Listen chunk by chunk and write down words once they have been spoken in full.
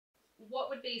what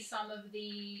would be some of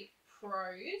the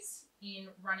pros in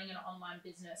running an online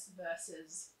business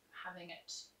versus having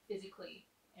it physically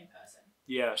in person?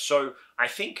 Yeah, so I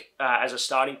think as a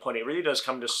starting point, it really does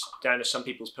come down to some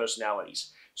people's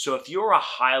personalities. So if you're a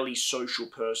highly social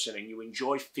person and you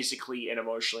enjoy physically and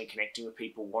emotionally connecting with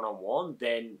people one-on-one,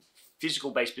 then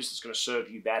physical-based business is going to serve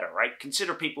you better, right?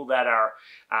 Consider people that are,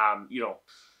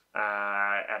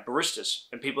 baristas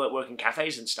and people that work in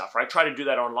cafes and stuff, right? Try to do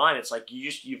that online. It's like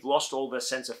you've lost all the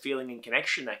sense of feeling and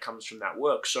connection that comes from that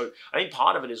work. So I think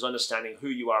part of it is understanding who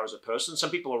you are as a person. Some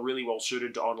people are really well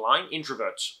suited to online.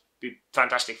 Introverts be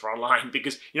fantastic for online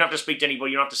because you don't have to speak to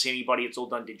anybody, you don't have to see anybody, it's all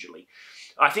done digitally.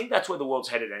 I think that's where the world's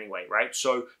headed anyway, right?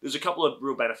 So there's a couple of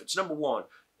real benefits. Number one,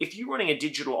 if you're running a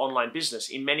digital online business,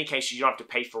 in many cases, you don't have to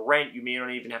pay for rent. You may not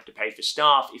even have to pay for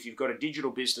staff. If you've got a digital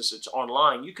business that's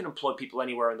online, you can employ people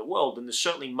anywhere in the world. And there's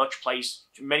certainly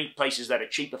many places that are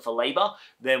cheaper for labor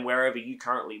than wherever you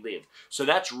currently live. So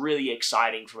that's really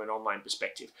exciting from an online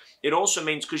perspective. It also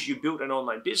means because you built an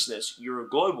online business, you're a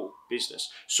global business.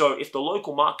 So if the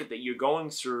local market that you're going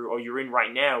through or you're in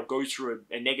right now goes through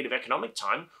a negative economic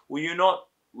time, well, you're not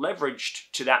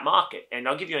leveraged to that market. And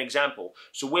I'll give you an example.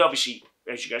 So we obviously,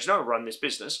 as you guys know, run this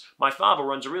business. My father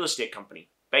runs a real estate company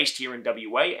based here in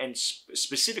WA and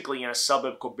specifically in a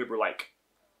suburb called Bibra Lake.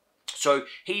 So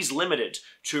he's limited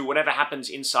to whatever happens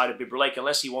inside of Bibra Lake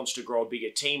unless he wants to grow a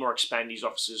bigger team or expand his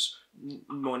offices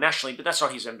more nationally, but that's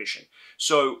not his ambition.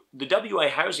 So the WA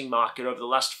housing market over the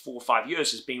last 4 or 5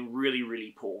 years has been really,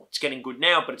 really poor. It's getting good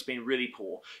now, but it's been really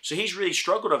poor. So he's really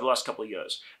struggled over the last couple of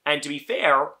years. And to be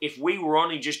fair, if we were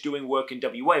only just doing work in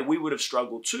WA, we would have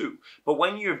struggled too. But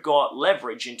when you've got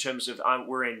leverage in terms of,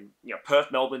 we're in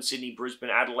Perth, Melbourne, Sydney, Brisbane,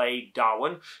 Adelaide,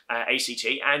 Darwin, ACT,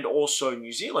 and also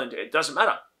New Zealand, it doesn't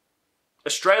matter.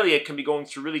 Australia can be going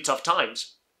through really tough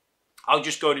times. I'll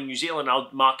just go to New Zealand, I'll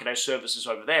market our services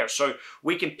over there. So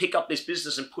we can pick up this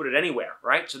business and put it anywhere,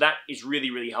 right? So that is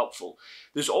really, really helpful.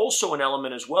 There's also an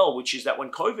element as well, which is that when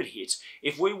COVID hit,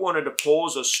 if we wanted to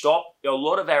pause or stop, a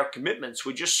lot of our commitments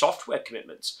were just software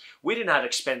commitments. We didn't have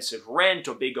expensive rent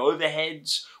or big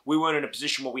overheads. We weren't in a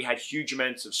position where we had huge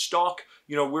amounts of stock.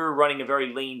 We were running a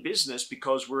very lean business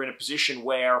because we're in a position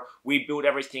where we built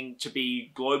everything to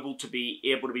be global, to be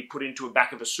able to be put into the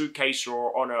back of a suitcase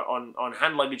or on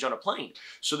hand luggage on a plane.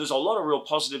 So there's a lot of real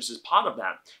positives as part of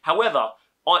that. However,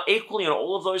 equally on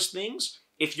all of those things,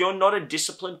 if you're not a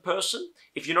disciplined person,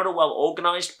 if you're not a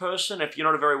well-organized person, if you're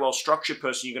not a very well-structured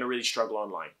person, you're going to really struggle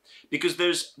online. Because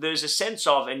there's a sense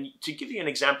of, and to give you an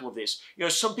example of this,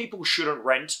 some people shouldn't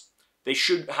rent. They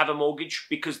should have a mortgage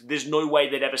because there's no way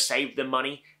they'd ever save the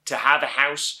money to have a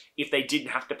house if they didn't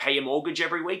have to pay a mortgage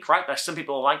every week, right? Some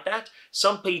people are like that.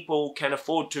 Some people can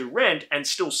afford to rent and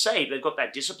still save. They've got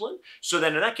that discipline. So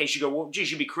then in that case, you go, well, geez,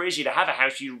 you'd be crazy to have a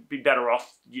house. You'd be better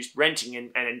off just renting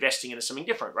and investing into something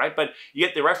different, right? But you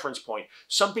get the reference point.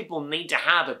 Some people need to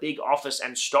have a big office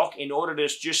and stock in order to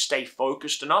just stay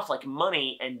focused enough, like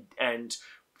money and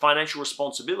financial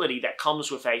responsibility that comes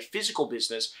with a physical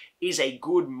business is a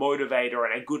good motivator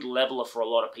and a good leveler for a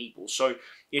lot of people. So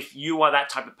if you are that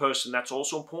type of person, that's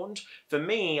also important. For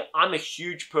me, I'm a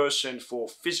huge person for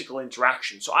physical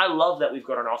interaction. So I love that we've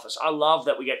got an office. I love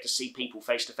that we get to see people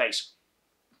face to face.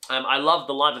 I love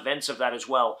the live events of that as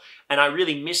well. And I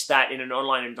really miss that in an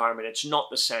online environment. It's not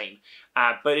the same.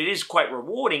 But it is quite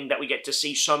rewarding that we get to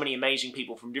see so many amazing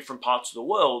people from different parts of the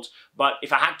world. But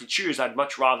if I had to choose, I'd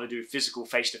much rather do physical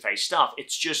face-to-face stuff.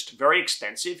 It's just very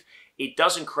expensive. It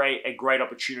doesn't create a great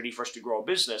opportunity for us to grow a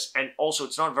business. And also,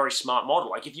 it's not a very smart model.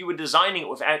 Like if you were designing it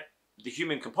without the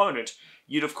human component,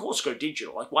 you'd of course go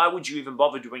digital. Like why would you even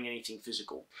bother doing anything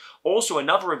physical? Also,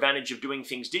 another advantage of doing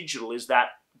things digital is that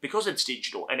because it's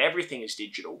digital and everything is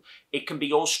digital, it can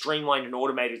be all streamlined and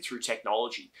automated through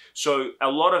technology. So a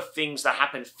lot of things that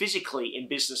happen physically in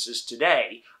businesses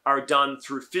today are done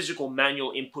through physical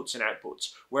manual inputs and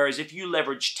outputs. Whereas if you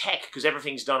leverage tech, because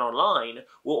everything's done online,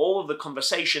 well, all of the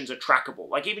conversations are trackable.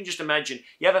 Like even just imagine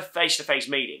you have a face-to-face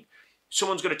meeting.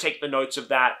 Someone's got to take the notes of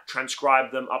that,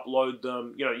 transcribe them, upload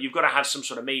them. You've got to have some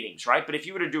sort of meetings, right? But if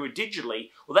you were to do it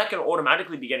digitally, well, that can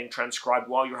automatically be getting transcribed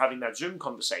while you're having that Zoom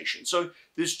conversation. So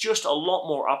there's just a lot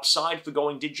more upside for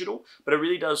going digital, but it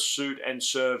really does suit and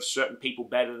serve certain people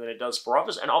better than it does for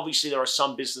others. And obviously there are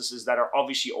some businesses that are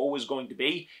obviously always going to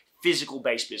be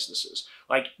physical-based businesses.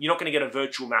 Like you're not going to get a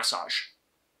virtual massage.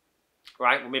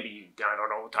 Right? Well, maybe I don't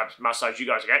know what type of massage you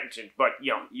guys are getting, but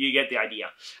you get the idea.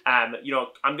 I'm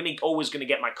always going to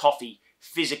get my coffee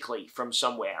physically from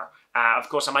somewhere. Of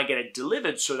course, I might get it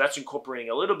delivered, so that's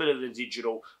incorporating a little bit of the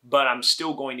digital, but I'm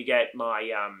still going to get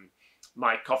my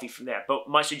my coffee from there. But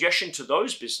my suggestion to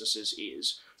those businesses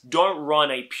is don't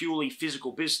run a purely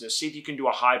physical business. See if you can do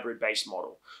a hybrid-based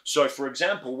model. So, for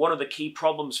example, one of the key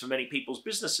problems for many people's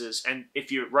businesses, and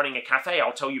if you're running a cafe,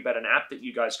 I'll tell you about an app that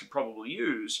you guys could probably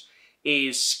use,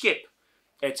 is Skip.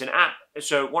 It's an app.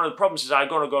 So one of the problems is I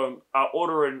got to go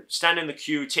order and stand in the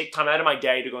queue, take time out of my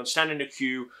day to go and stand in the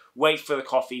queue, wait for the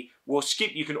coffee. Well,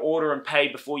 Skip, you can order and pay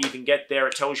before you even get there.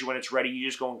 It tells you when it's ready. You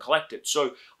just go and collect it.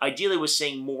 So ideally, we're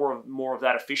seeing more of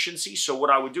that efficiency. So what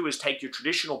I would do is take your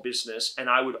traditional business and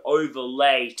I would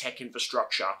overlay tech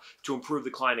infrastructure to improve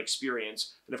the client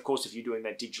experience. And of course, if you're doing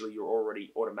that digitally, you're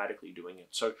already automatically doing it.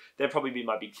 So that'd probably be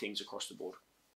my big things across the board.